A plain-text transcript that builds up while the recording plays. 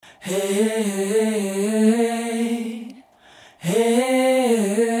Velkommen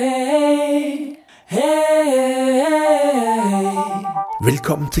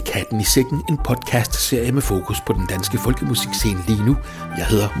til Katten i Sækken, en podcast-serie med fokus på den danske folkemusikscene lige nu. Jeg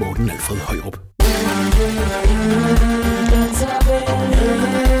hedder Morten Alfred Højrup.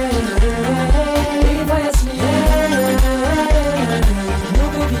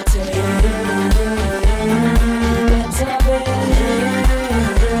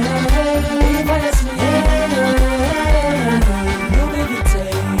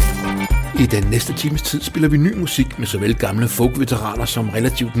 I den næste times tid spiller vi ny musik med såvel gamle folkveteraner som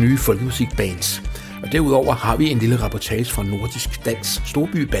relativt nye folkemusikbands. Og derudover har vi en lille reportage fra Nordisk Dans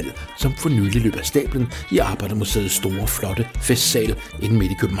Storbybal, som for nylig løb af stablen i Arbejdermuseets store, flotte festsal inde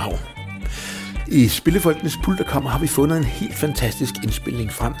midt i København. I Spillefolkenes Pulterkammer har vi fundet en helt fantastisk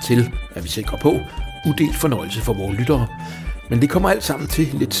indspilning frem til, er vi sikre på, udelt fornøjelse for vores lyttere. Men det kommer alt sammen til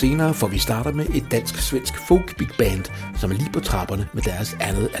lidt senere, for vi starter med et dansk-svensk folk big band, som er lige på trapperne med deres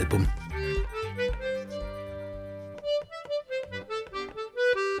andet album.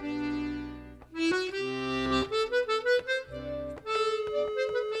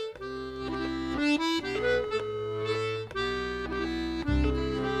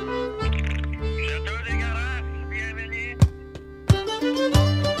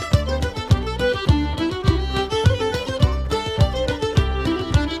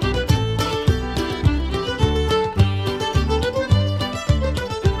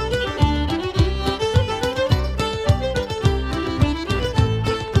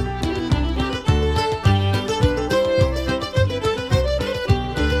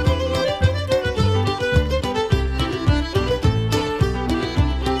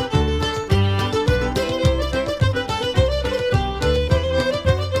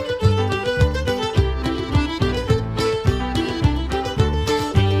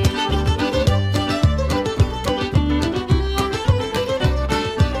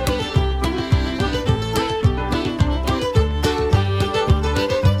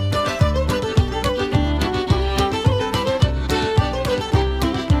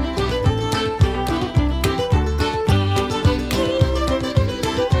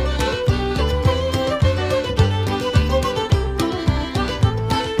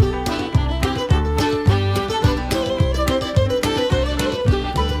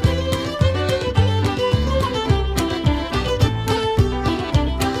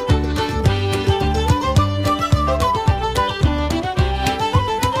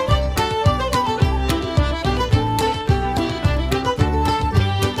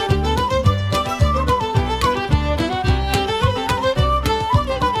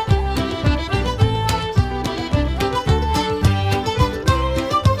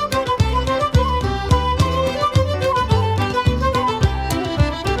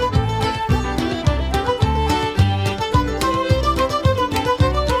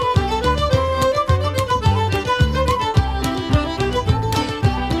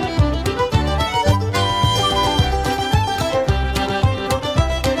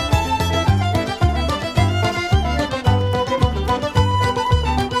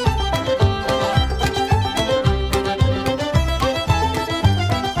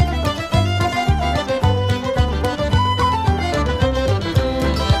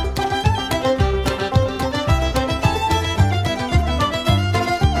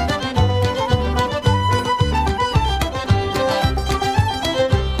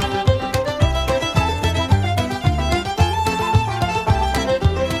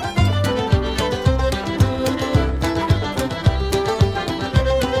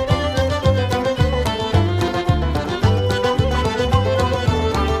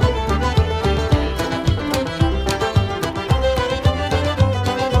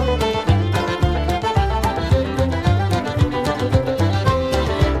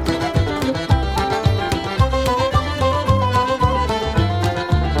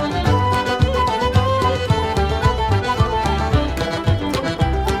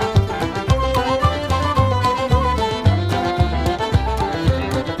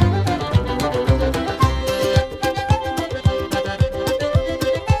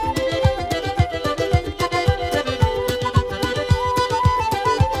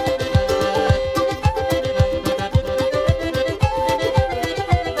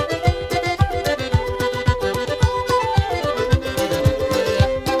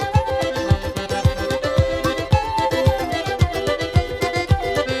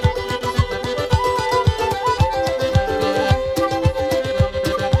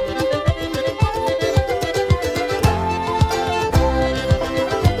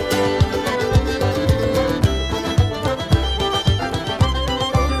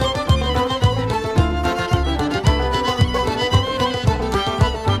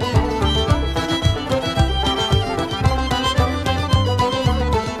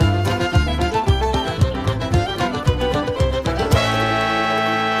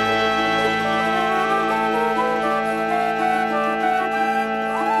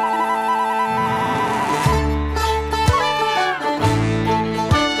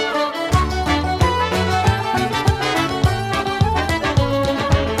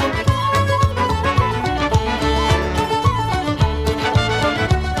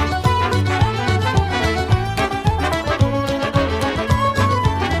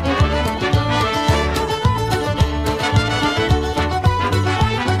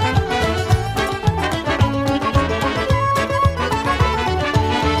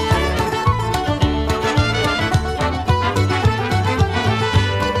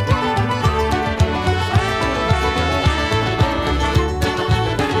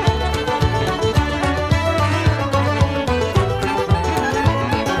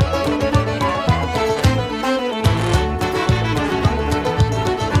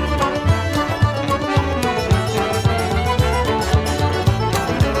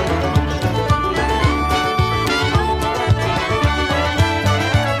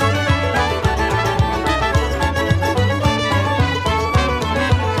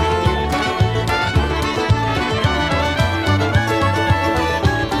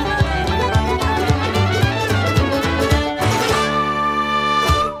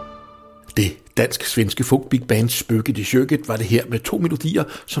 dansk-svenske folk big band Spøket i Köket var det her med 2 melodier,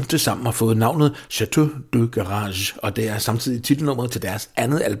 som tilsammen har fået navnet Chateau de Garage, og det er samtidig titelnummeret til deres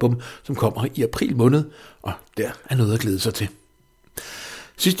andet album, som kommer i april måned, og der er noget at glæde sig til.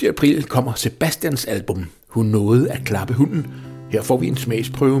 Sidst i april kommer Sebastians album, Hun nåede at klappe hunden. Her får vi en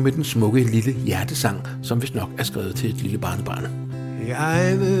smagsprøve med den smukke lille hjertesang, som vist nok er skrevet til et lille barnebarn.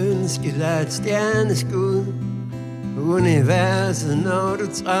 Jeg vil ønske dig et stjerneskud, universet når du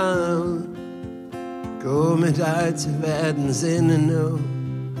træder ud. Gå med dig til verdens ende nu,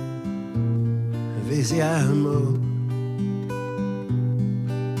 hvis jeg må.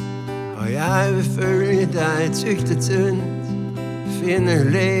 Og jeg vil følge dig tykt og tyndt,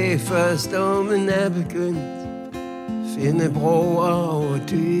 finde læge før stormen er begyndt, finde broer over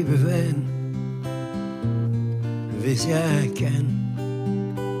dybe vand, hvis jeg kan.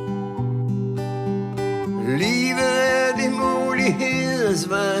 Livet er de muligheders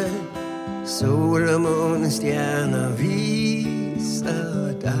vej, sol og måne stjerner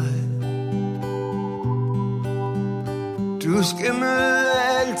viser dig. Du skal møde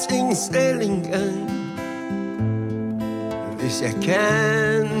alting selv engang, hvis jeg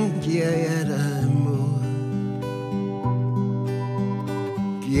kan, giver jeg dig mod.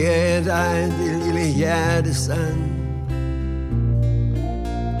 Giver jeg dig det lille hjertesang,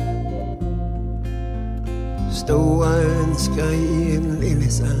 store ønsker i en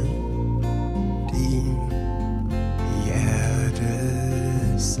lille sang, din hjertesang.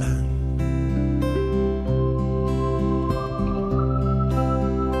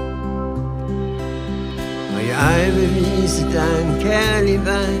 Og jeg vil vise dig en kærlig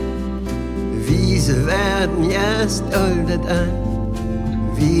vej, vise verden, jeg er stolt af dig,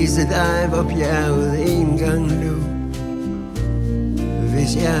 vise dig, hvor bjerget engang lå,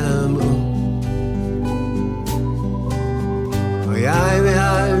 hvis jeg må. Og jeg vil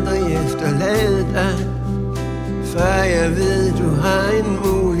aldrig efterlade dig, før jeg ved, du har en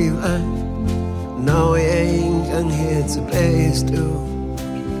mulig vej, når jeg engang her tilbage står,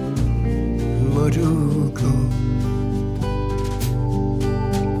 må du gå.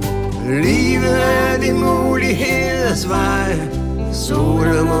 Livet er de muligheders vej, sol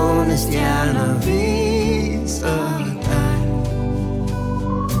og måne stjerner viser dig.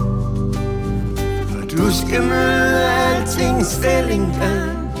 Og du skal møde alting selv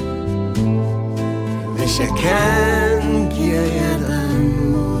engang, hvis jeg kan, giver jeg dig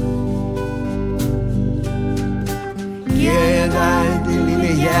mod. Giver jeg dig det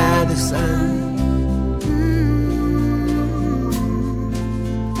lille hjertesang,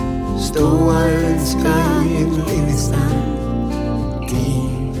 store ønsker i en lille sang,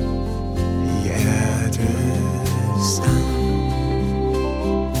 din hjertesang.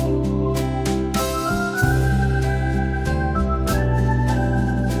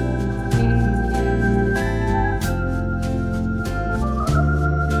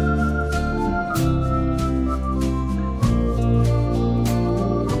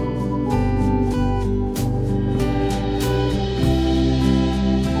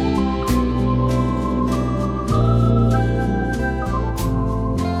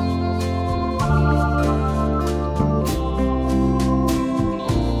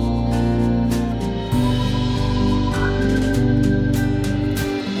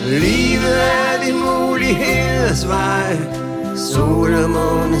 Vej, sol og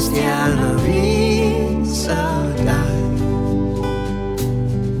måne stjerner viser dig.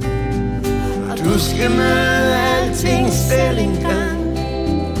 Og du skal møde alting selv engang,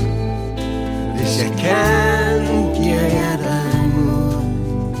 hvis jeg kan, giver jeg dig mod.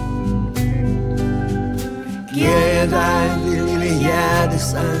 Giver jeg dig det lille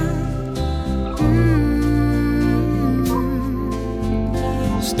hjertesang,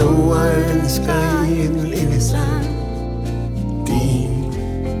 store ønsker i en lille sang, din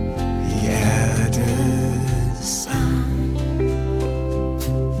hjertesang.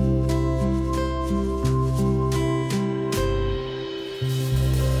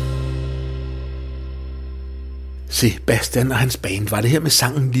 Sebastian og hans band var det her med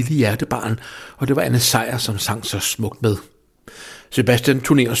sangen Lille Hjertebarn, og det var Anne Sejer, som sang så smukt med. Sebastian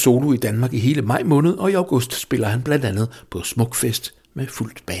turnerer solo i Danmark i hele maj måned, og i august spiller han blandt andet på Smukfest med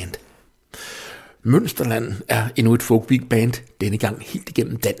fuldt band. Mønsterland er endnu et folk big band, denne gang helt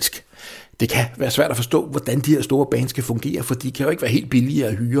igennem dansk. Det kan være svært at forstå, hvordan de her store bands skal fungere, for de kan jo ikke være helt billige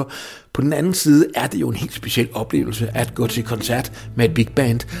at hyre. På den anden side er det jo en helt speciel oplevelse at gå til koncert med et big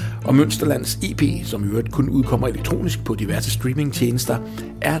band, og Mønsterlands EP, som i øvrigt kun udkommer elektronisk på diverse streamingtjenester,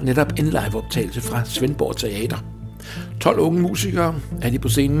 er netop en liveoptagelse fra Svendborg Teater. 12 unge musikere er de på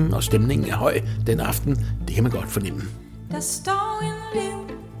scenen, og stemningen er høj den aften. Det kan man godt fornemme. Der står en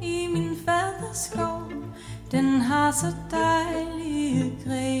liv i min faders skov, den har så dejlige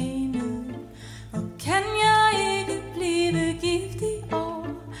grene. Og kan jeg ikke blive gift i år,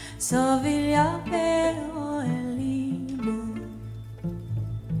 så vil jeg være alene.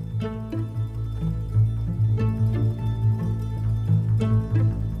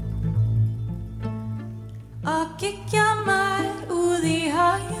 Og gik jeg meget ud i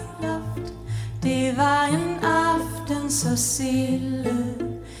høje loft, det var en aften så stille.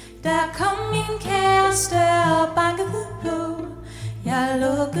 Der kom min kæreste og bankede på, jeg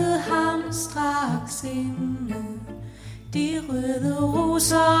lukkede ham straks inde. De røde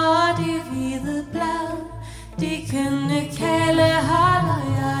roser og de hvide blad, de kønne kalde holder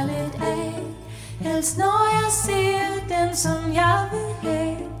jeg lidt af. Helst når jeg ser den, som jeg vil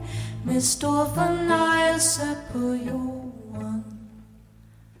have, med stor fornøjelse på jorden.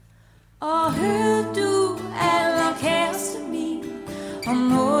 Og hør du, allerkæreste min, og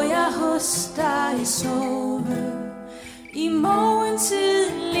må jeg hos dig sove. I morgen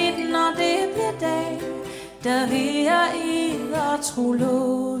tidligt, når det bliver dag, der vil jeg eder tro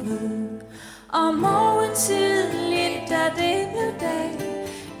love. Og morgen tidligt, da det blev dag,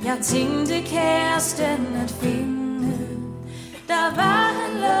 jeg tænkte kæresten at finde. Der var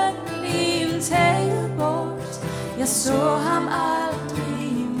han lønlig taget bort, jeg så ham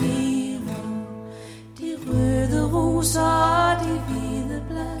aldrig mere. De røde roser og de hvide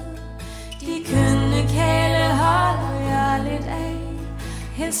blad, de kønne kale holder jeg lidt af.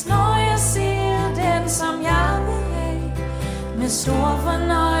 Helst når jeg ser den, som jeg vil have, med stor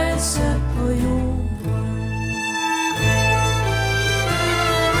fornøjelse på jorden.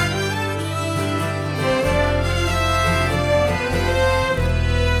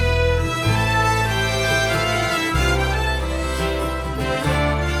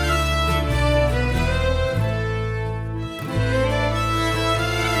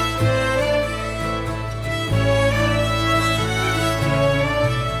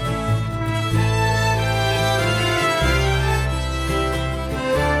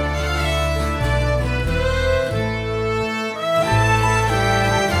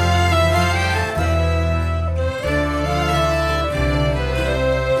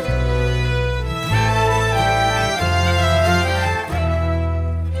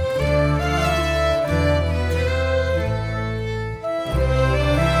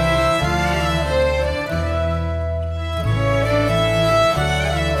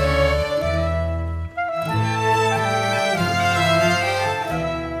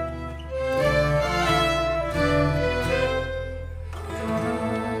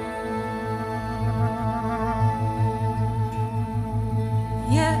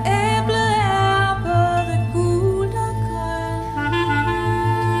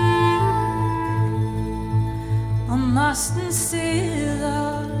 Mosten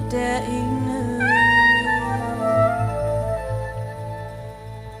sidder derinde,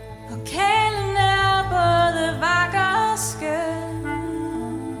 og kælen er både vakker og skøn.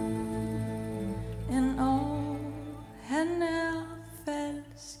 En år, han er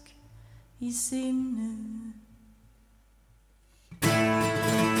falsk i sinde.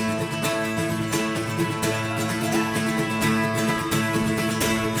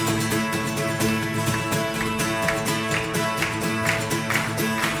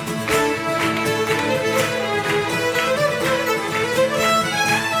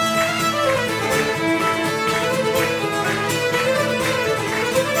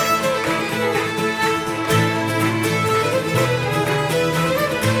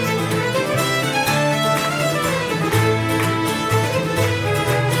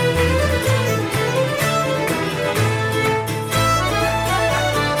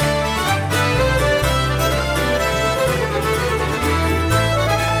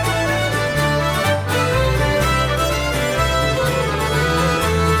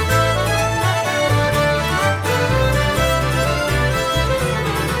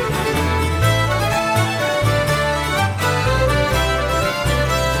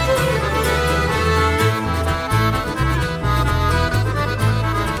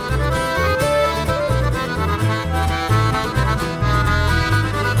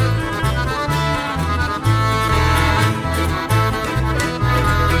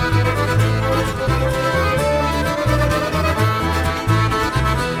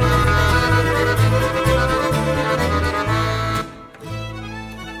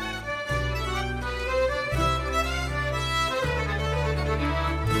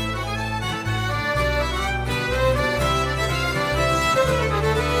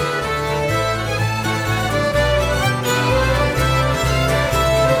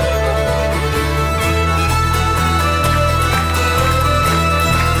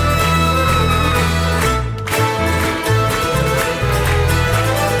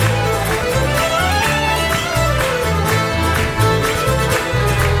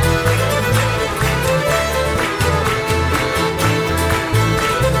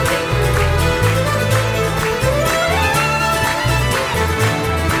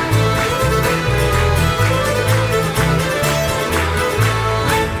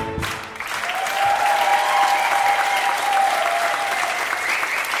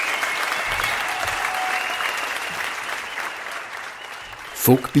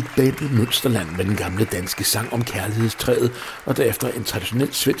 Folkbeatbandet Mønsterland med den gamle danske sang om kærlighedstræet, og derefter en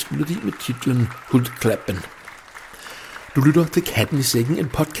traditionel svensk melodi med titlen Hultklappen. Du lytter til Katten i Sækken, en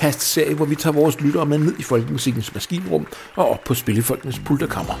podcast-serie, hvor vi tager vores lyttere med ned i folkemusikkens maskinrum og op på spillefolkenes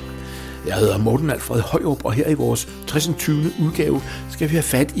pulterkammer. Jeg hedder Morten Alfred Højrup, og her i vores 23. udgave skal vi have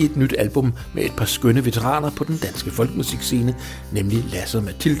fat i et nyt album med et par skønne veteraner på den danske folkemusikscene, nemlig Lasse og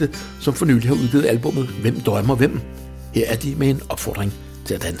Mathilde, som for nylig har udgivet albumet Hvem drømmer hvem? Her er de med en opfordring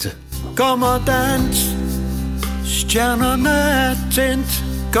til at danse. Kom og dans, stjernerne er tændt.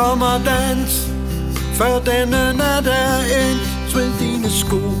 Kom og dans, før denne nat er endt. Svend dine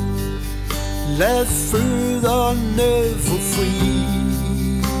sko, lad fødderne få fri.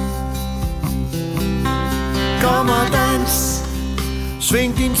 Kom og dans,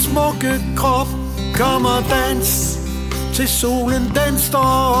 sving din smukke krop. Kom og dans, til solen den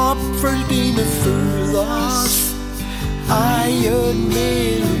står op. Følg dine fødders egen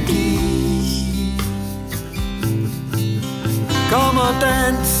melodi. Kom og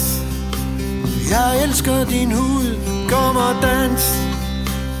dans, jeg elsker din hud. Kom og dans,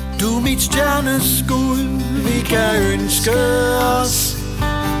 du er mit stjerneskud. Vi kan ønske os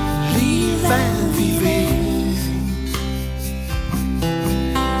lige hvad vi vil.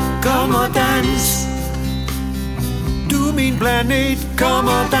 Kom og dans, du er min planet. Kom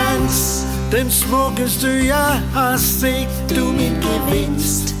og dans, den smukkeste jeg har set. Du er min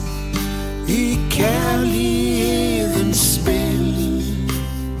gevinst i kærlighedens spil.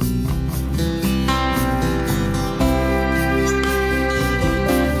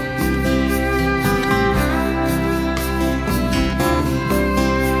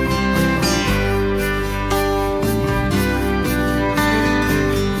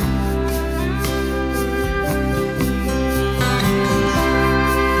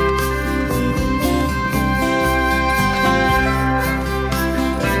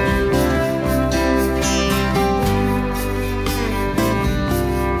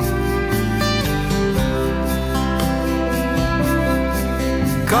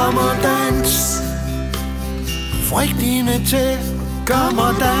 Kom og dans, frik dine tæer. Kom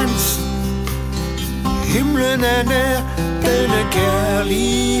og dans, himlen er nær. Denne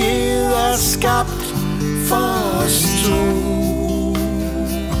kærlighed er skabt for os to.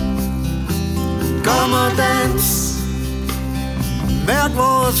 Kom og dans, mærk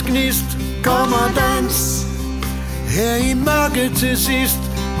vores gnist. Kom og dans, her i mørket til sidst.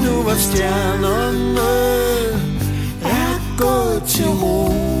 Nu hvor stjernerne er gået til ro.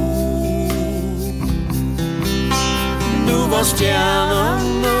 Nu hvor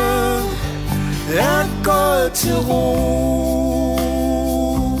stjernerne er gået til ro.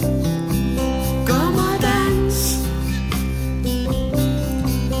 Kom og dans,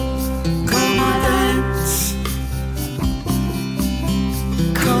 kom og dans,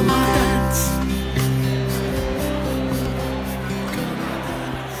 kom og dans.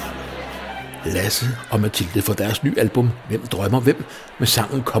 Lasse og Mathilde for deres nye album Hvem drømmer hvem? Med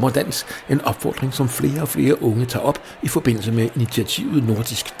sangen Kom og dans, en opfordring, som flere og flere unge tager op i forbindelse med initiativet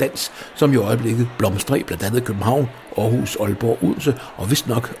Nordisk Dans, som i øjeblikket blomstrer i blandt andet København, Aarhus, Aalborg, Odense og vist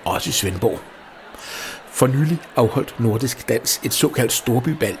nok også i Svendborg. For nylig afholdt Nordisk Dans et såkaldt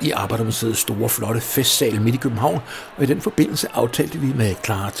storbybal i Arbejdermuseets store flotte festsal midt i København, og i den forbindelse aftalte vi med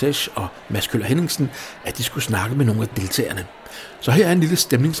Clara Tesch og Mads Køller Henningsen, at de skulle snakke med nogle af deltagerne. Så her er en lille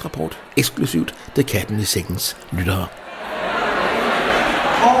stemningsrapport, eksklusivt til Katten i Sækkens lyttere.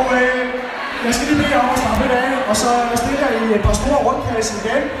 Og jeg skal lige bede om at slappe lidt af, og så stille jer i et par store rundkredse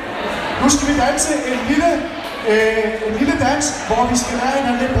igen. Nu skal vi danse en lille dans, hvor vi skal lære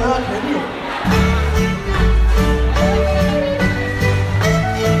hinanden lidt bedre at kende.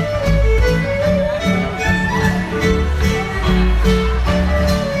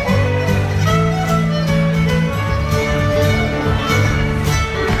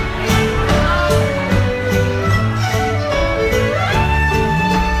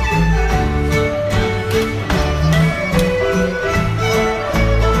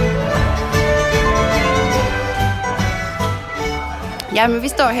 Jamen, vi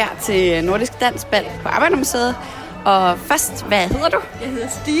står her til Nordisk Dansbal på Arbejdermuseet. Og først, hvad hedder du? Jeg hedder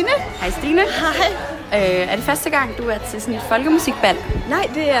Stine. Hej Stine. Hej. Er det første gang, du er til sådan et folkemusikbal? Nej,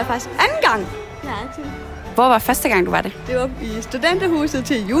 det er faktisk anden gang. Ja, Hvor var første gang, du var det? det var i studenterhuset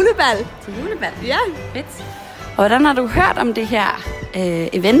til julebal. Til julebal? Ja, Fedt. Og hvordan har du hørt om det her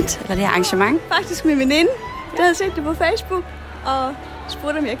event, eller det her arrangement? faktisk min veninde. Jeg havde set det på Facebook, og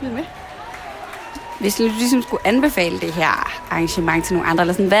spurgte, om jeg ikke ville med. Hvis du ligesom skulle anbefale det her arrangement til nogle andre,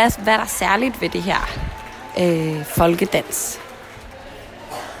 eller sådan, hvad er der særligt ved det her folkedans?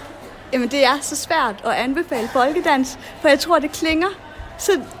 Jamen, det er så svært at anbefale folkedans, for jeg tror, det klinger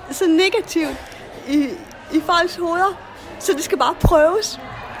så negativt i folks hoveder, så det skal bare prøves.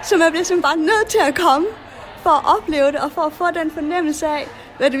 Så man bliver simpelthen bare nødt til at komme for at opleve det, og for at få den fornemmelse af,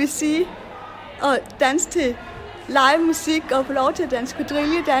 hvad det vil sige at danse til live musik, og få lov til at danse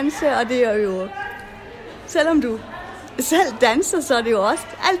quadrilledanse, og det er jo, selvom du selv danser, så er det jo også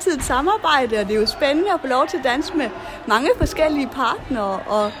altid et samarbejde, og det er jo spændende at få lov til at danse med mange forskellige partnere,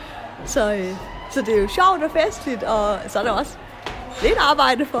 og så det er jo sjovt og festligt, og så er der også lidt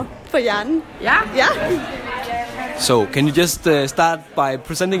arbejde for hjernen. Ja. So, can you just start by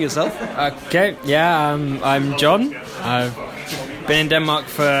presenting yourself? Okay, yeah, I'm John. I've been in Denmark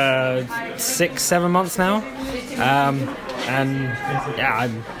for 6-7 months now, and yeah,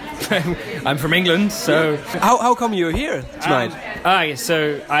 I'm from England. So how come you're here tonight?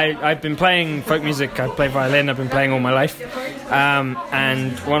 So I've been playing folk music. I play violin. I've been playing all my life,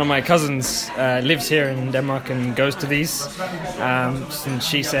 and one of my cousins lives here in Denmark and goes to these. And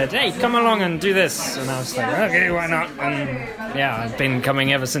she said, "Hey, come along and do this." And I was like, "Okay, why not?" And yeah, I've been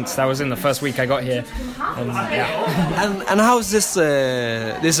coming ever since. That was in the first week I got here, and yeah. And how is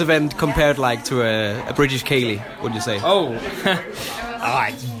this event compared like to a British Ceilidh? Would you say? Oh,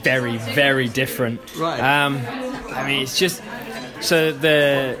 it's very, very different. Right. I mean, it's just so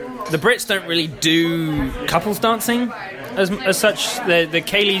the Brits don't really do couples dancing as such. The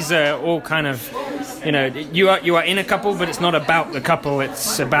Ceilidhs are all kind of, you know, you are in a couple, but it's not about the couple.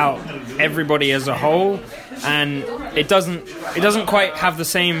 It's about everybody as a whole, and it doesn't quite have the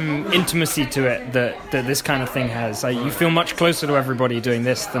same intimacy to it that this kind of thing has. Like, you feel much closer to everybody doing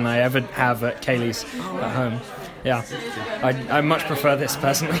this than I ever have at Ceilidhs at home. Yeah, I much prefer this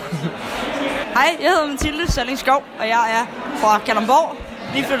personally. Hej, jeg hedder Mathilde Salling Skov, og jeg er fra Kalundborg.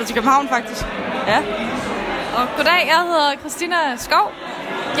 Lige flyttet til København, faktisk. Ja. Og goddag, jeg hedder Christina Skov.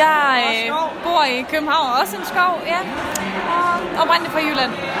 Jeg bor i København, også en skov, ja. Og oprindeligt fra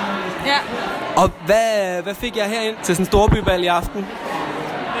Jylland. Ja. Og hvad fik jeg herind til sådan en storbybal i aften?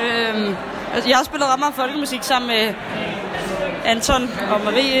 Jeg har spillet ret meget folkemusik sammen med Anton og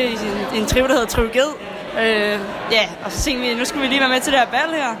Marie i en trio, der hedder Trio Ged. Ja, og så tænkte vi, nu skal vi lige være med til det her bal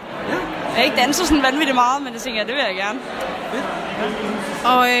her. Ja. Jeg har ikke danset sådan vanvittigt meget, men det tænker jeg, det vil jeg gerne.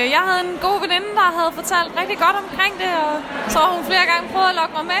 Og jeg havde en god veninde, der havde fortalt rigtig godt omkring det, og så har hun flere gange prøvet at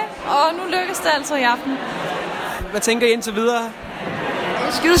lokke mig med, og nu lykkes det altså i aften. Hvad tænker I indtil videre? Det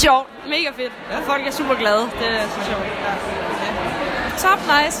er skide sjovt. Mega fedt. Ja. Folk er super glade. Det er så sjovt. Ja. Top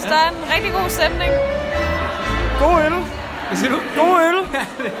nice. Der er en rigtig god stemning. God øl. Hvad siger du? God øl.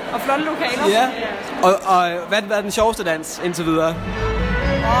 Og flotte lokaler. Ja. Og hvad var den sjoveste dans indtil videre?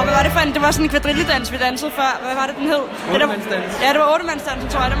 Hvad var det for en? Det var sådan en kvadrilledans, vi dansede før. Hvad var det, den hed? 8-mandsdans. Ja, det var 8-mandsdansen,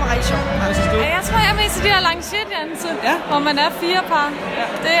 tror jeg. Det var rigtig sjovt. Ja, jeg tror, jeg er mest til de her lancierdanse, hvor man er 4 par. Ja.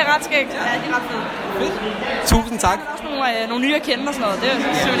 Det er ret skægt. Ja, det er ret fedt. Tusind tak. Der er også nogle nye at kende og sådan noget. Det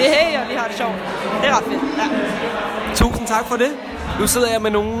er så lige hey, og vi har det sjovt. Det er ret fedt. Ja. Tusind tak for det. Nu sidder jeg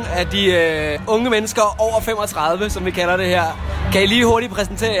med nogle af de unge mennesker over 35, som vi kalder det her. Kan I lige hurtigt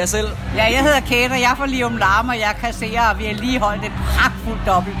præsentere jer selv? Ja, jeg hedder Kate, og jeg er fra Lium Larm, og jeg er kasserer, og vi har lige holdt et pragtfuldt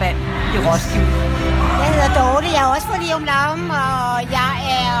dobbeltband i Roskilde. Jeg hedder Dorte, jeg er også fra Lium Larm, og jeg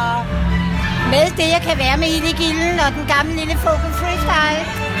er med det, jeg kan være med i Gilden og den gamle lille folk freestyle,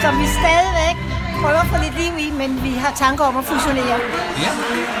 som vi stadigvæk prøver at få lidt liv i, men vi har tanker om at fusionere. Ja.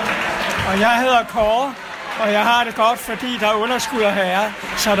 Og jeg hedder Kåre. Og jeg har det godt, fordi der er underskud af herrer,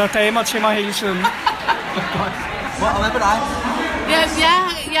 så der er damer til mig hele tiden. Og hvad med dig?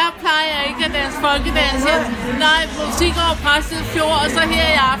 Jeg plejer ikke at danse folkedans. Nej, musik over Præsted Fjord, og så her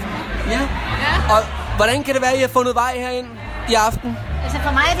i aften. Ja. Og hvordan kan det være, at I har fundet vej herind i aften? Altså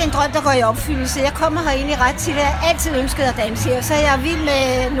for mig er det en drøm, der går i opfyldelse. Jeg kommer herinde i ret tit, jeg har altid ønsket at danse her, så jeg er vild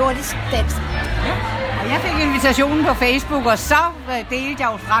med nordisk dans. Ja. Jeg fik invitationen på Facebook, og så delte jeg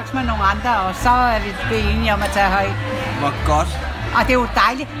jo straks med nogle andre, og så er vi blevet enige om at tage herind. Hvor godt. Og det er jo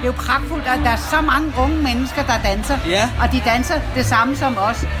dejligt, det er jo pragtfuldt, at der er så mange unge mennesker, der danser. Ja. Og de danser det samme som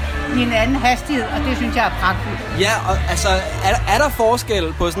os i en anden hastighed, og det synes jeg er pragtfuldt. Ja, og altså, er der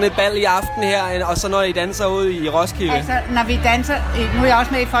forskel på sådan et bal i aften her, og så når I danser ude i Roskilde? Altså, når vi danser, nu er jeg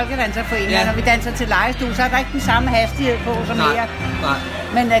også med i Folkedanserforeningen, og når vi danser til legestue, så er der ikke den samme hastighed på som her. Nej.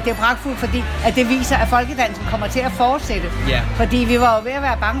 Men det er pragtfuldt, fordi at det viser, at folkedansen kommer til at fortsætte. Ja. Fordi vi var jo ved at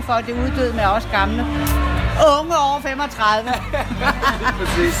være bange for, at det uddøde med os gamle. Unge over 35.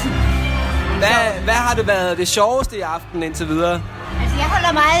 Præcis. Hvad har det været det sjoveste i aften indtil videre? Altså, jeg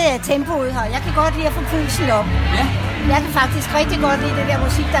holder meget tempoet her. Jeg kan godt lide at få pulsen op. Ja. Jeg kan faktisk rigtig godt lide det der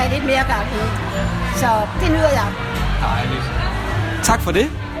musik, der er lidt mere gang i. Så det nyder jeg. Dejligt. Tak for det.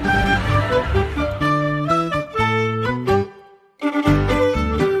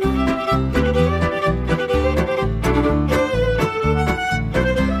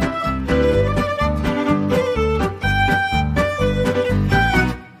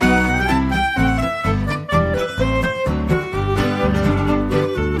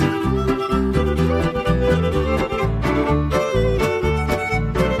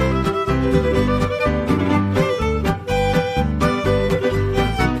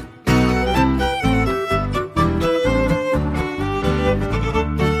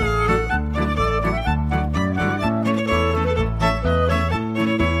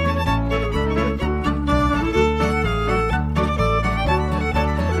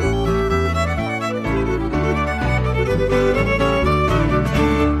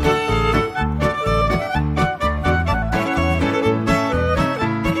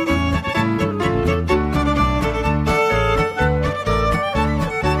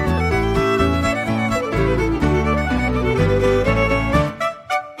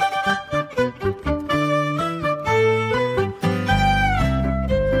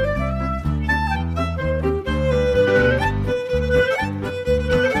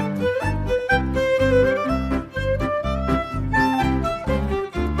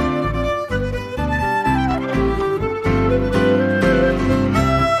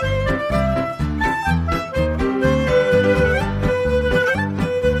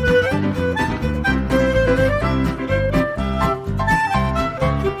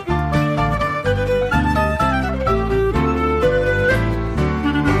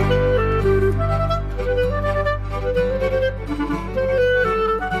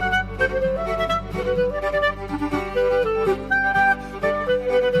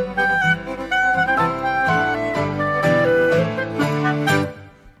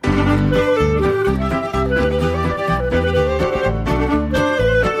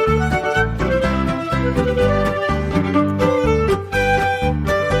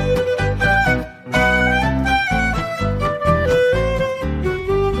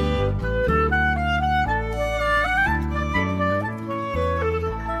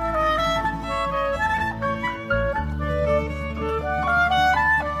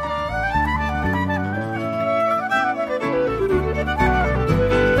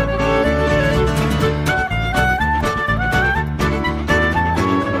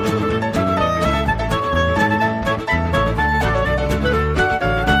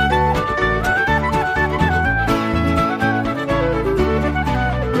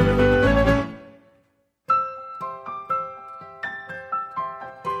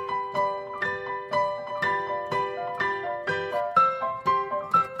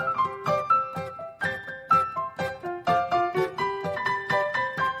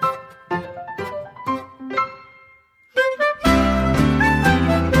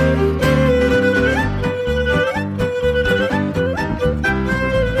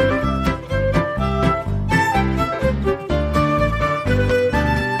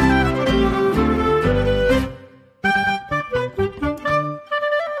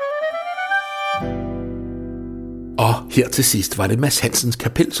 Og her til sidst var det Mads Hansens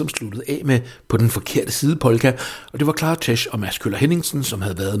Kapel, som sluttede af med På den forkerte side polka, og det var Clara Tesch og Mads Køller Henningsen, som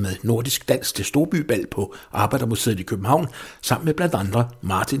havde været med Nordisk Dans til Storbybal på Arbejdermuseet i København, sammen med blandt andre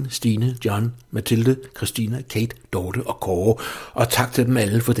Martin, Stine, John, Mathilde, Christina, Kate, Dorte og Kåre. Og tak til dem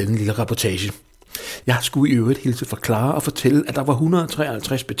alle for denne lille reportage. Jeg skulle i øvrigt hilse fra Clara og fortælle, at der var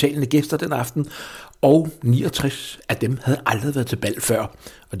 153 betalende gæster den aften, og 69 af dem havde aldrig været til bal før,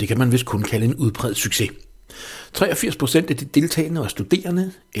 og det kan man vist kun kalde en udbredt succes. 83% af de deltagende var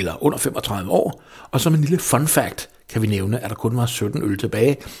studerende eller under 35 år, og som en lille fun fact kan vi nævne, at der kun var 17 øl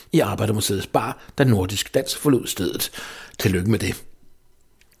tilbage i Arbejdermuseets bar, da Nordisk Dans forlod stedet. Tillykke med det.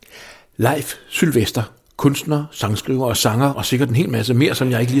 Leif Sylvester, kunstner, sangskriver og sanger, og sikkert en hel masse mere,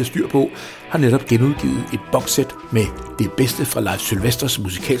 som jeg ikke lige har styr på, har netop genudgivet et boxsæt med det bedste fra Leif Sylvesters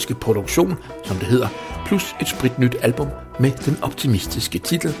musikalske produktion, som det hedder, plus et spritnyt album med den optimistiske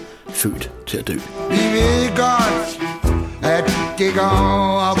titel Født til at dø. Vi ved godt, at det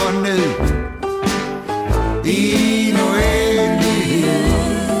går op og ned i en uendelighed.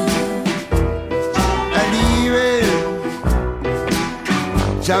 Alligevel,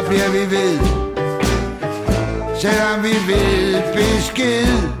 så bliver vi ved, selvom vi ved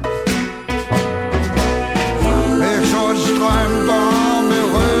besked. Med sorte strømper og med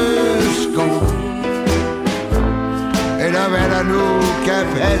røde sko, eller hvad der nu kan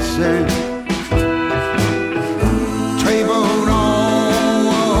passe. Tribun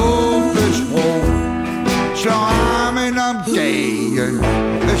over håbesprog, slår armen om dagen,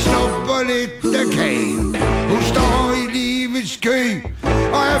 snupper lidt af kagen. Hun står i livets kø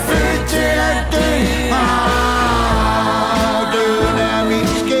og er født til at dø. Døden er min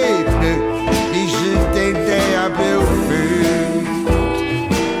skæbne, lige siden den dag jeg blev født.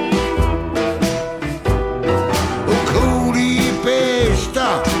 Ukulige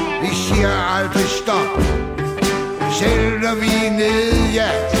bæster, vi siger aldrig stop. Selv når vi er nede, ja,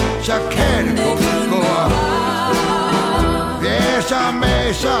 så kan det kun gå op. Det er så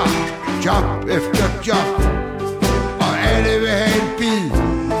masser, job efter job, og alle vil have en bid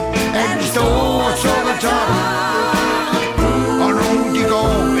af den store sukkertop. Og nogen de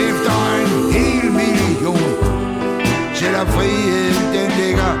går efter en hel million, selvom friheden den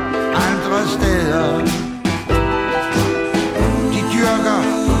ligger andre steder. De dyrker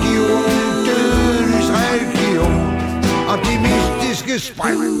de udødeles religion, optimistiske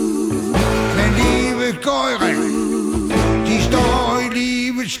spræk, men livet går i ring. De står i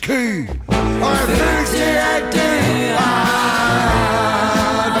livets kø og er født til at dø.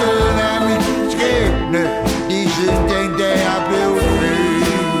 Døden er min skæbne, lige siden den dag jeg blev født.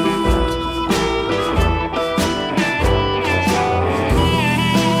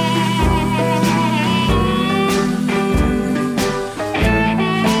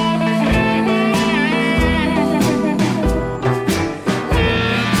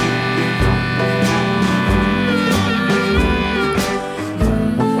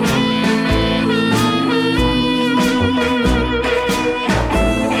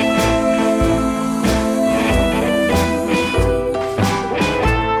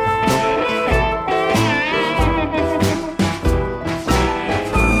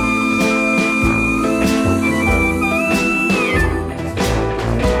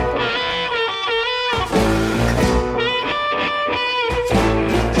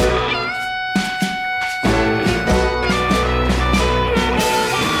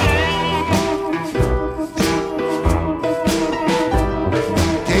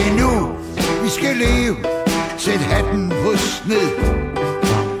 Sæt hatten på sned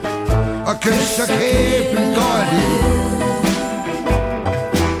og kys og kæben går ned.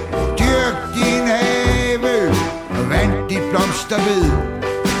 Dyrk din have og vand dit blomsterbed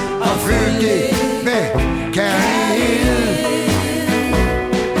og følg det med kærlighed.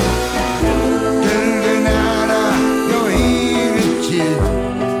 Døden er der jo hele tiden,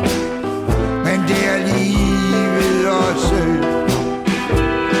 men det er livet også.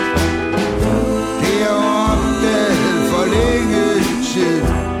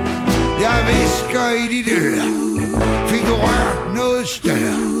 Jeg visker i dit øre, fik du rørt noget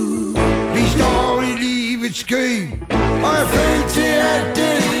større. Vi står i livets kø og er født til at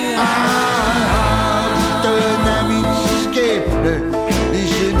dø. Døden er min skæbne, lige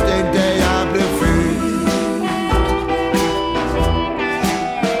siden den dag jeg blev født.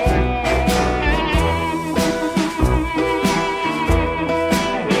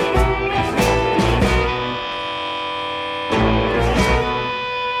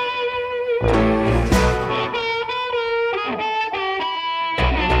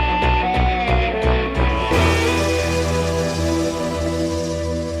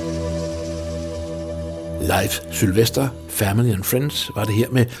 Leif Sylvester, Family and Friends, var det her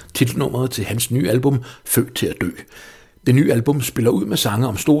med titelnummeret til hans nye album, Født til at dø. Det nye album spiller ud med sange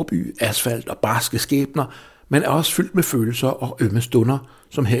om storby, asfalt og barske skæbner, men er også fyldt med følelser og ømme stunder,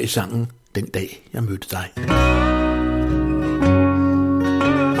 som her i sangen Den dag jeg mødte dig.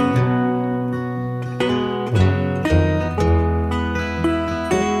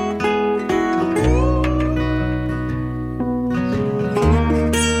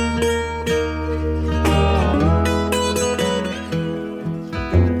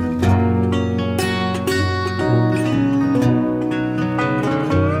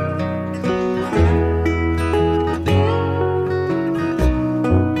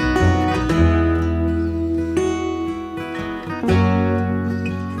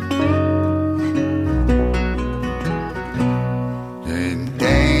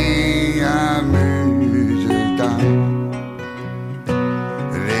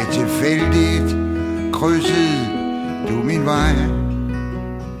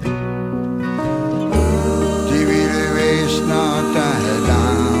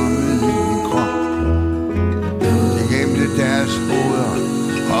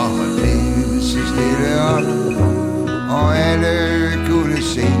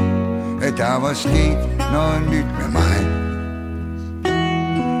 Der var sket noget nyt med mig.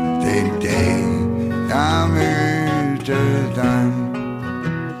 Den dag jeg mødte dig.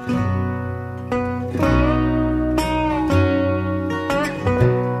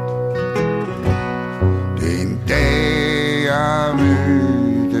 Den dag jeg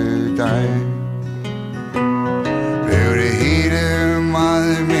mødte dig, blev det hele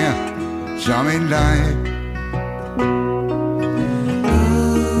meget mere som en leg.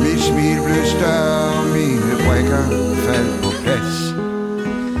 Større, mine brikker faldt på plads.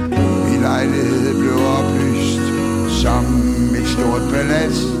 Min lejlighed blev oplyst som et stort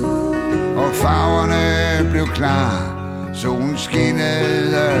palads, og farverne blev klare, solen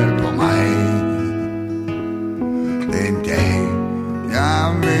skinnede på mig. Den dag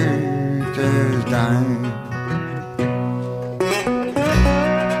jeg mødte dig.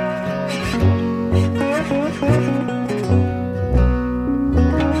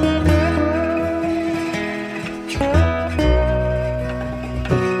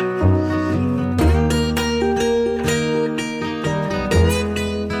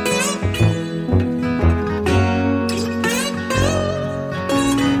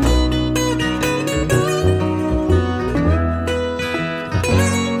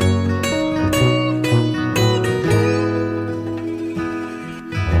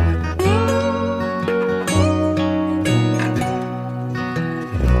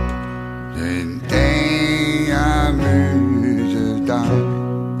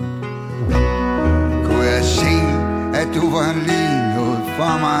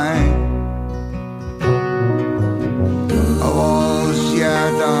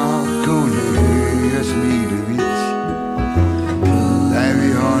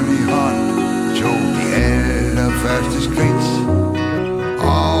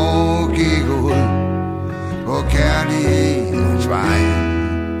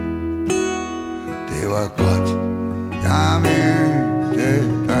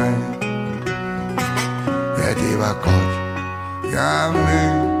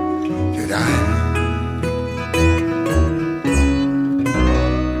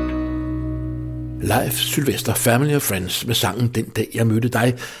 Leif Sylvester, Family and Friends med sangen Den dag jeg mødte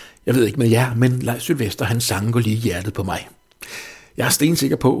dig. Jeg ved ikke med jer, men Leif Sylvester, hans sange går lige hjertet på mig. Jeg er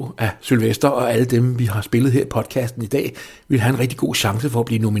stensikker på, at Sylvester og alle dem, vi har spillet her i podcasten i dag, vil have en rigtig god chance for at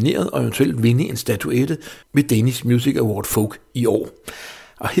blive nomineret og eventuelt vinde en statuette ved Danish Music Award Folk i år.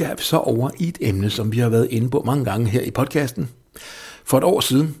 Og her er vi så over i et emne, som vi har været inde på mange gange her i podcasten. For et år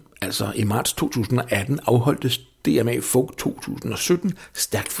siden, altså i marts 2018, afholdtes DMA Folk 2017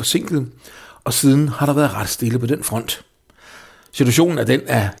 stærkt forsinket, og siden har der været ret stille på den front. Situationen er den,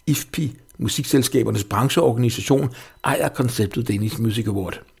 at IFPI, musikselskabernes brancheorganisation, ejer konceptet Danish Music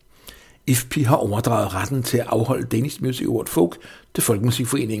Award. IFPI har overdraget retten til at afholde Danish Music Award Folk til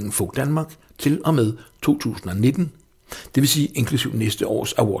Folkemusikforeningen Folk Danmark til og med 2019, det vil sige inklusiv næste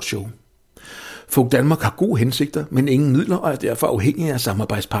års awardshow. Folk Danmark har gode hensigter, men ingen midler og er derfor afhængige af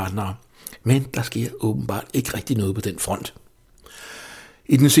samarbejdspartnere. Men der sker åbenbart ikke rigtig noget på den front.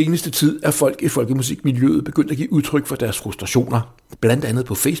 I den seneste tid er folk i folkemusikmiljøet begyndt at give udtryk for deres frustrationer. Blandt andet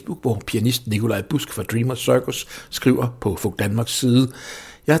på Facebook, hvor pianist Nikolaj Busk fra Dreamers Circus skriver på Folk Danmarks side: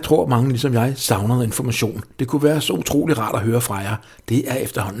 Jeg tror, mange ligesom jeg savner noget information. Det kunne være så utrolig rart at høre fra jer. Det er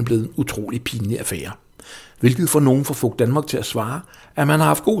efterhånden blevet en utrolig pinlig affære. hvilket får nogen fra Folk Danmark til at svare, at man har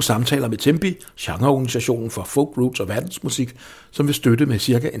haft gode samtaler med Tempi, genreorganisationen for folk roots og verdensmusik, som vil støtte med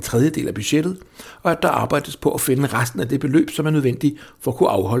cirka en tredjedel af budgettet, og at der arbejdes på at finde resten af det beløb, som er nødvendigt for at kunne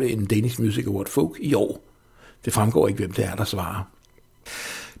afholde en Danish Music Award Folk i år. Det fremgår ikke, hvem det er, der svarer.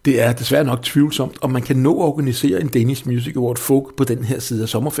 Det er desværre nok tvivlsomt, om man kan nå at organisere en Danish Music Award Folk på den her side af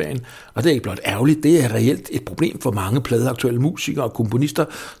sommerferien, og det er ikke blot ærgerligt, det er reelt et problem for mange pladeaktuelle musikere og komponister,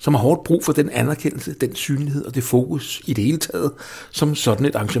 som har hårdt brug for den anerkendelse, den synlighed og det fokus i det hele taget, som sådan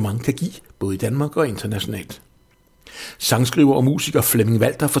et arrangement kan give, både i Danmark og internationalt. Sangskriver og musiker Flemming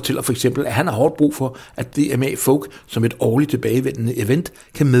Walter fortæller for eksempel, at han har hårdt brug for, at DMA Folk som et årligt tilbagevendende event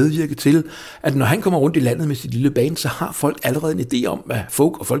kan medvirke til, at når han kommer rundt i landet med sit lille band, så har folk allerede en idé om, hvad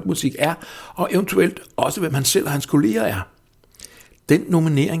folk og folkmusik er, og eventuelt også, hvem han selv og hans kolleger er. Den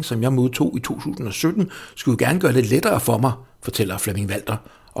nominering, som jeg modtog i 2017, skulle gerne gøre det lettere for mig, fortæller Flemming Walter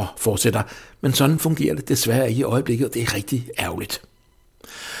og fortsætter, men sådan fungerer det desværre ikke i øjeblikket, og det er rigtig ærgerligt.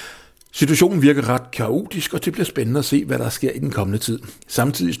 Situationen virker ret kaotisk, og det bliver spændende at se, hvad der sker i den kommende tid.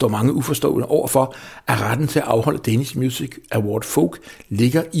 Samtidig står mange uforstående overfor, at retten til at afholde Danish Music Award Folk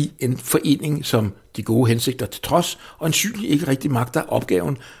ligger i en forening, som de gode hensigter til trods, og ansynligt ikke rigtig magter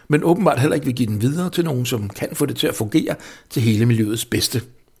opgaven, men åbenbart heller ikke vil give den videre til nogen, som kan få det til at fungere til hele miljøets bedste.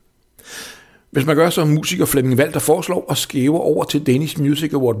 Hvis man gør som musiker Flemming Walter foreslår og skriver over til Danish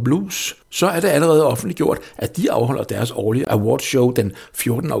Music Award Blues, så er det allerede offentliggjort, at de afholder deres årlige awardshow den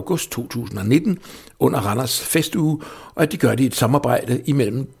 14. august 2019 under Randers Festuge, og at de gør det i et samarbejde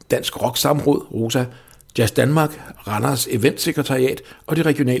imellem Dansk Rock Samråd, Rosa, Jazz Danmark, Randers Eventsekretariat og det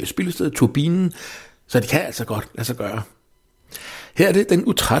regionale spillested Turbinen, så det kan altså godt lade sig gøre. Her er det den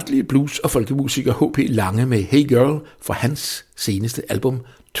utrættelige blues- og folkemusiker H.P. Lange med Hey Girl fra hans seneste album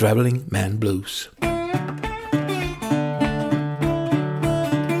Traveling Man Blues.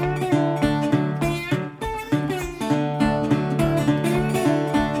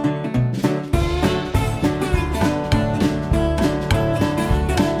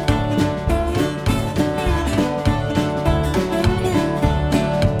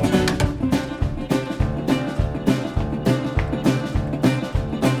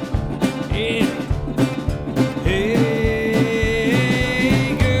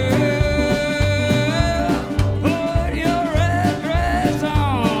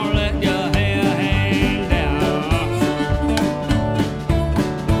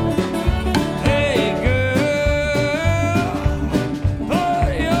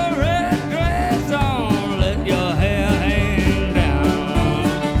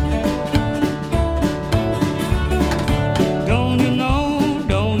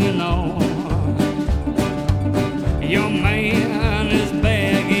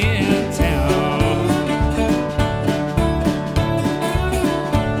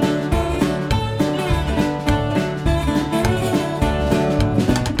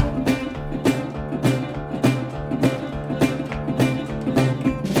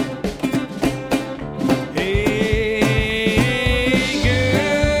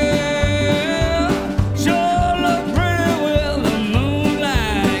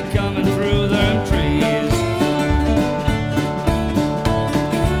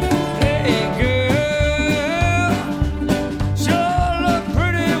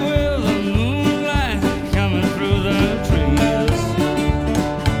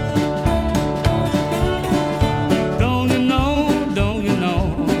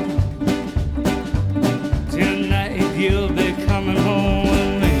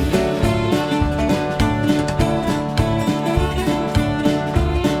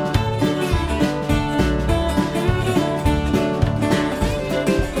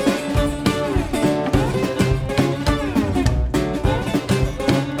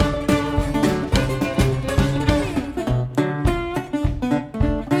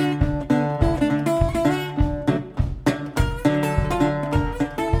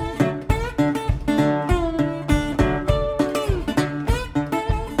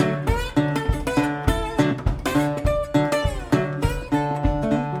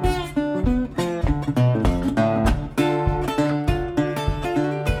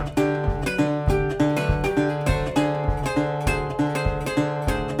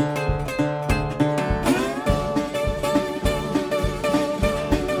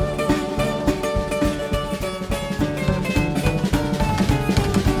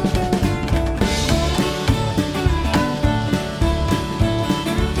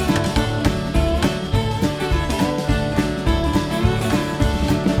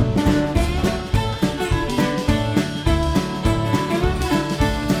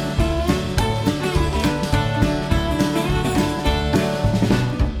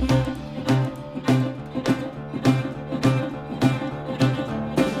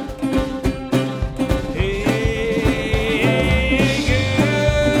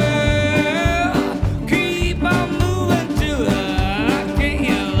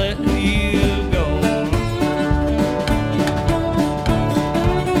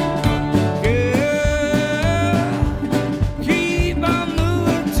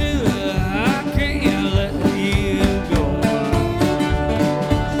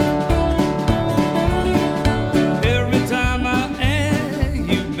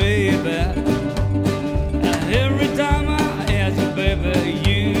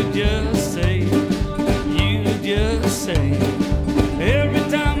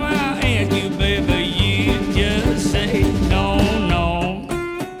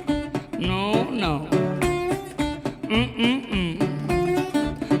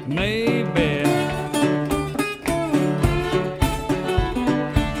 maybe.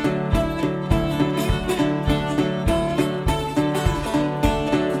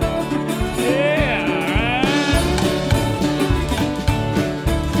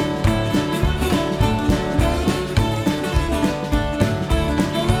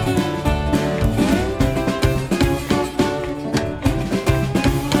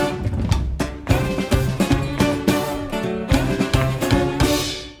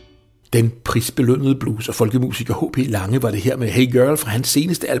 Den prisbelønnede blues- og folkemusiker H.P. Lange var det her med Hey Girl fra hans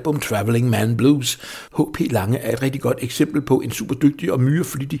seneste album Traveling Man Blues. H.P. Lange er et rigtig godt eksempel på en super dygtig og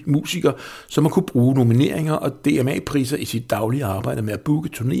myreflittig musiker, som har kunne bruge nomineringer og DMA-priser i sit daglige arbejde med at booke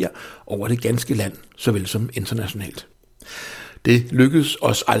turnéer over det ganske land, såvel som internationalt. Det lykkedes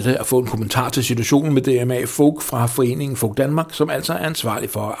os aldrig at få en kommentar til situationen med DMA Folk fra Foreningen Folk Danmark, som altså er ansvarlig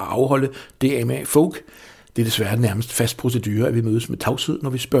for at afholde DMA Folk. Det er desværre nærmest fast procedure, at vi mødes med tavshed, når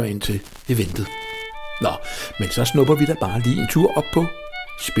vi spørger ind til eventet. Nå, men så snupper vi da bare lige en tur op på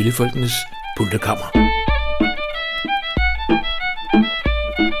Spillefolkenes Pulterkammer.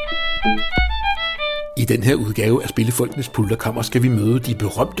 I den her udgave af Spillefolkenes Pulterkammer skal vi møde de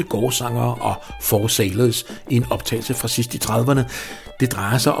berømte gårdsangere og Four Sailors i en optagelse fra sidst i 30'erne. Det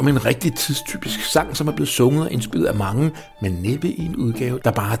drejer sig om en rigtig tidstypisk sang, som er blevet sunget og indspillet af mange, men næppe i en udgave,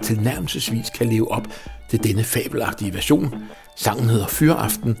 der bare tilnærmelsesvis kan leve op til denne fabelagtige version. Sangen hedder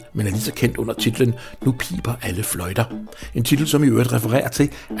Fyraften, men er lige så kendt under titlen Nu piber alle fløjter. En titel, som i øvrigt refererer til,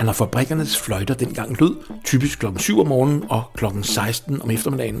 at når fabrikkernes fløjter dengang lød, typisk kl. 7 om morgenen og kl. 16 om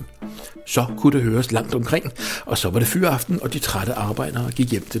eftermiddagen, så kunne det høres langt omkring, og så var det fyraften, og de trætte arbejdere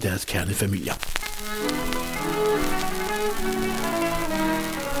gik hjem til deres kernefamilier.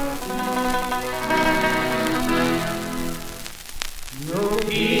 Nu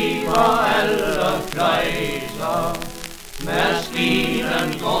piber alle fløjter,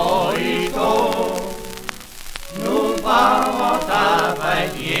 maskinen går i stå. Nu var vort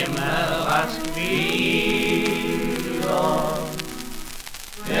arbejde hjemme rask videre.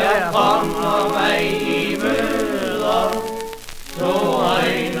 Der kommer mig i møder, så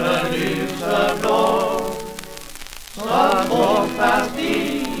øjne lyser blå. Så trofast i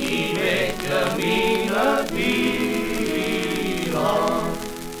vække mine piler.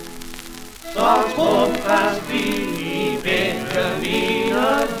 Så trofast i vække mine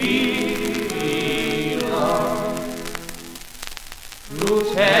piler. Nu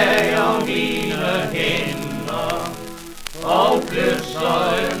tager mine hænder og bløsser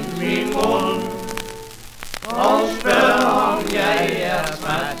min mund og spørger om jeg er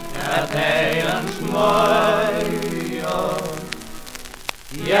træt af dagens møger.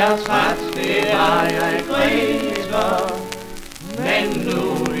 Jeg er træt, det var jeg griser, men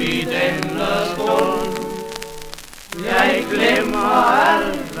nu i denne stund jeg glemmer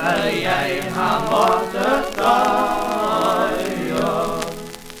alt, hvad jeg har måttet døje.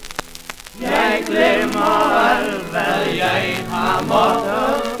 Jeg glemmer alt, hvad jeg har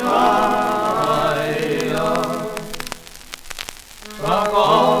måttet døje. Så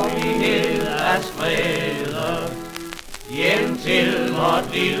går vi ned ad strædet, hjem til vort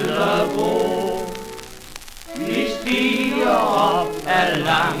lille bo. Vi stiger op ad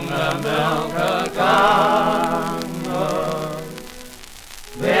lange mørke gange.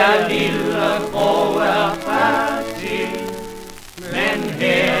 Hver lille krog er fattig, men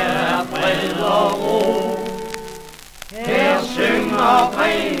her er fred og ro. Her synger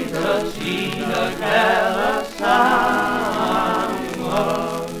Grete sine glade sange.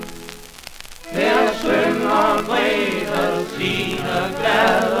 Her synger Grete sine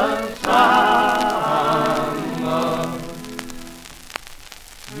glade sange.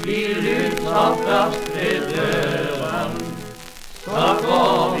 Vi lytter først ved døren, så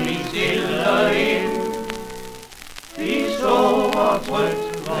går vi stille ind. Vi sover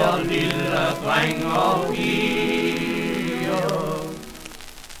trygt, hvor lille dreng og piger.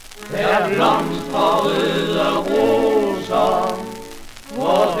 Der blomstrer røde roser,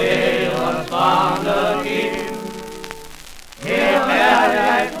 hvor vejret strande ind. Her er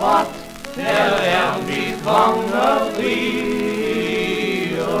jeg trådt, her er mit kongerige.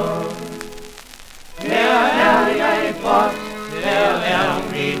 Her er jeg trådt, her er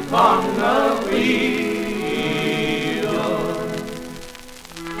mit kongerige.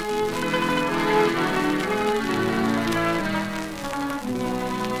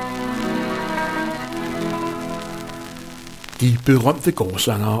 De berømte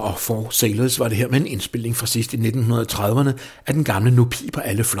gårdsangere og Four Sailors var det her med en indspilning fra sidst i 1930'erne af den gamle Nu piber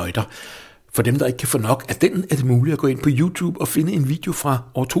alle fløjter. For dem, der ikke kan få nok af den, er det muligt at gå ind på YouTube og finde en video fra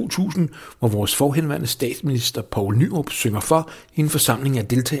år 2000, hvor vores forhenværende statsminister Poul Nyrup synger for i en forsamling af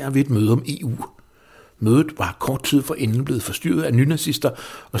deltagere ved et møde om EU. Mødet var kort tid forinden blevet forstyrret af nynazister,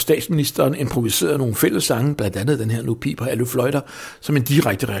 og statsministeren improviserede nogle fællessange, blandt andet den her Nu piber alle fløjter, som en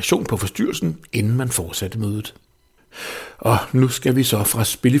direkte reaktion på forstyrrelsen, inden man fortsatte mødet. Og nu skal vi så fra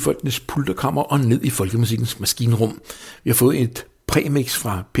Spillefolkenes pulterkammer og ned i folkemusikkens maskinrum. Vi har fået et præmix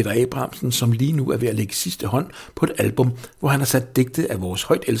fra Peter Abrahamsen, som lige nu er ved at lægge sidste hånd på et album, hvor han har sat digte af vores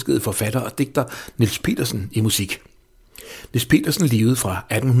højt elskede forfatter og digter Niels Petersen i musik. Niels Petersen levede fra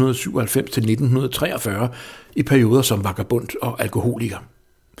 1897 til 1943 i perioder som vagabond og alkoholiker.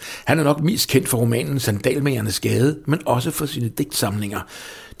 Han er nok mest kendt for romanen Sandalmagernes Gade, men også for sine digtsamlinger.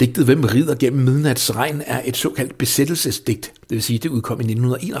 Digtet Hvem rider gennem midnatsregn er et såkaldt besættelsesdigt, det vil sige, det udkom i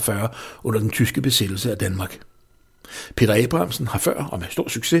 1941 under den tyske besættelse af Danmark. Peter Abrahamsen har før, og med stor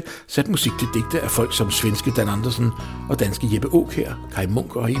succes, sat musik til digte af folk som svenske Dan Andersen og danske Jeppe Aakjær, Kai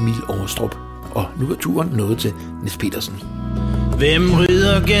Munk og Emil Overstrup. Og nu er turen nået til Niels Petersen. Hvem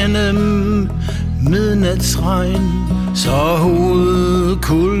rider gennem midnatsregn, så hovedet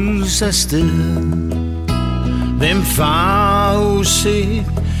kulds afsted? Hvem farer uset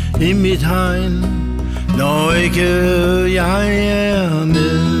i mit hegn, når ikke jeg er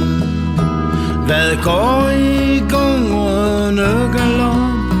med? Hvad går i gungrende galop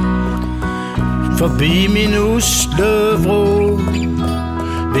forbi min uslevrå?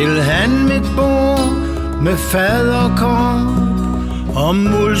 Vil han mit bord med faderkår og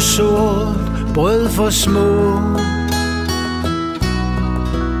muldsort brød for små?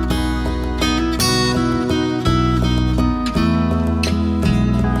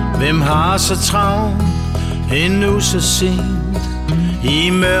 Hvem har så travlt endnu så sent i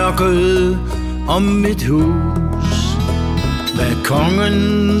mørket om mit hus? Hvad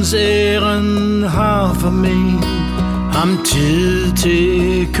kongens æren har forment ham tid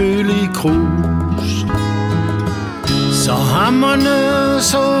til kølig krus. Så hammerne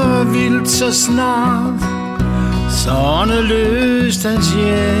så vildt så snart, så åndeløst hans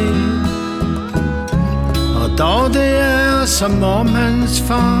jag. Og dog det er som om hans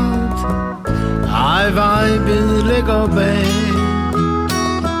fart ej vejbid ligger bag.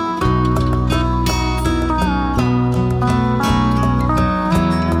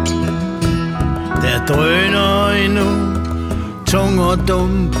 Der drøner endnu tung og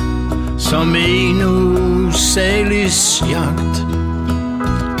dump som en usagligs jagt.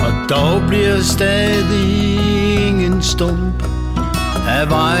 Og dog bliver stadig ingen stump af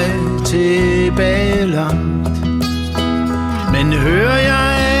vej tilbage langt. Men hører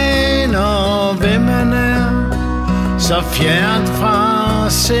jeg aner hvem han er, så fjernt fra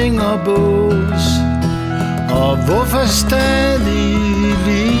seng og bås. Og hvorfor stadig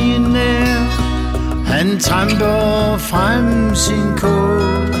lige nær han tramper frem sin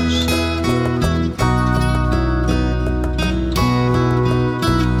kurs.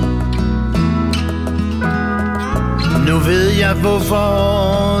 Nu ved jeg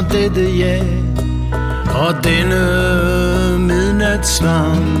hvorfor dette ja og denne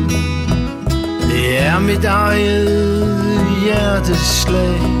midnatslarm. Det er mit eget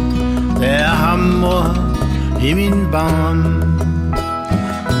hjerteslag, der hamrer i min barm.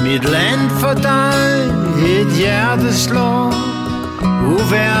 Mit land for dig, et hjerte slår,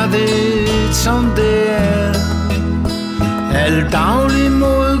 uværdigt som det er. Al daglig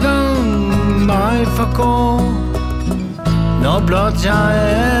modgang mig forgår, når blot jeg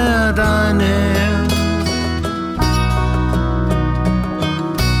er dig nær.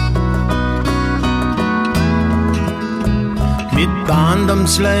 Mit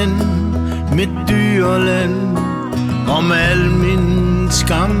barndomsland, mit dyreland, om al min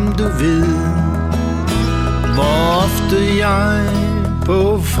skam du ved. Hvor ofte jeg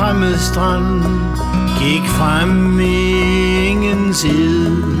på fremmed strand gik frem i ingen tid.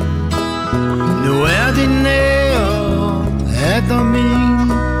 Nu er din nære atter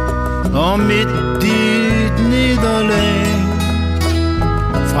min, og mit dit nederlag.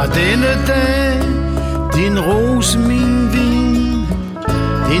 Fra denne dag din rose min vin,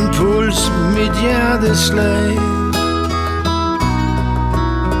 din puls mit hjerteslag.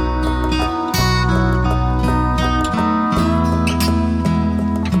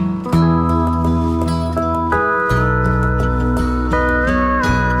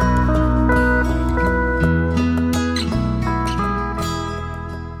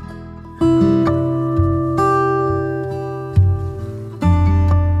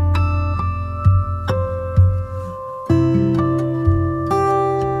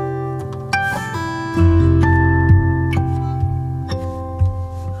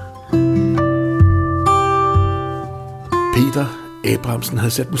 Abrahamsen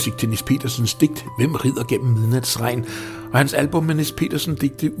havde sat musik til Nis Petersens digt Hvem rider gennem midnatsregn, og hans album med Nis Petersen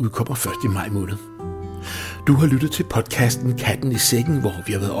digte udkommer først i maj måned. Du har lyttet til podcasten Katten i sækken, hvor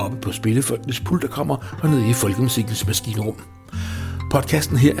vi har været oppe på Spillefolkenes pulterkammer og nede i Folkemusikkens maskinrum.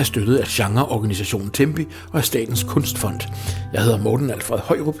 Podcasten her er støttet af genreorganisationen Tempi og af Statens Kunstfond. Jeg hedder Morten Alfred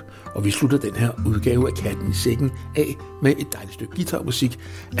Højrup, og vi slutter den her udgave af Katten i sækken af med et dejligt stykke guitarmusik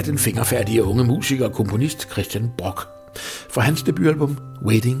af den fingerfærdige unge musiker og komponist Christian Brock fra hans debutalbum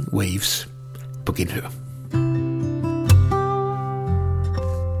Waiting Waves. På genhør.